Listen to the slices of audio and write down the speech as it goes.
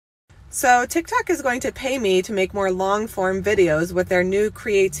So TikTok is going to pay me to make more long form videos with their new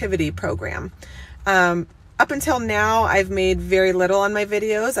creativity program. Up until now, I've made very little on my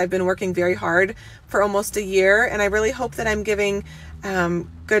videos. I've been working very hard for almost a year, and I really hope that I'm giving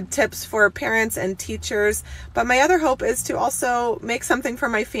good tips for parents and teachers. But my other hope is to also make something for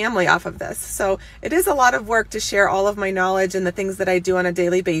my family off of this. So it is a lot of work to share all of my knowledge and the things that I do on a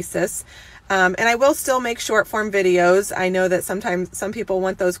daily basis. And I will still make short form videos. I know that sometimes some people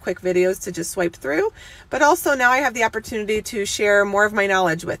want those quick videos to just swipe through, but also now I have the opportunity to share more of my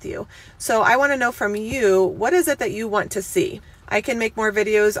knowledge with you. So I want to know from you, what is it that you want to see? I can make more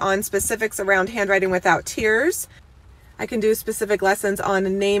videos on specifics around handwriting without tears. I can do specific lessons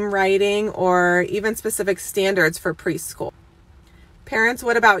on name writing or even specific standards for preschool. Parents,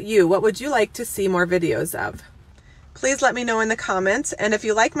 what about you? What would you like to see more videos of? Please let me know in the comments. And if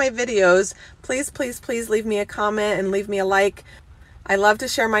you like my videos, please leave me a comment and leave me a like. I love to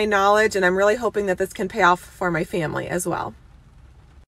share my knowledge, and I'm really hoping that this can pay off for my family as well.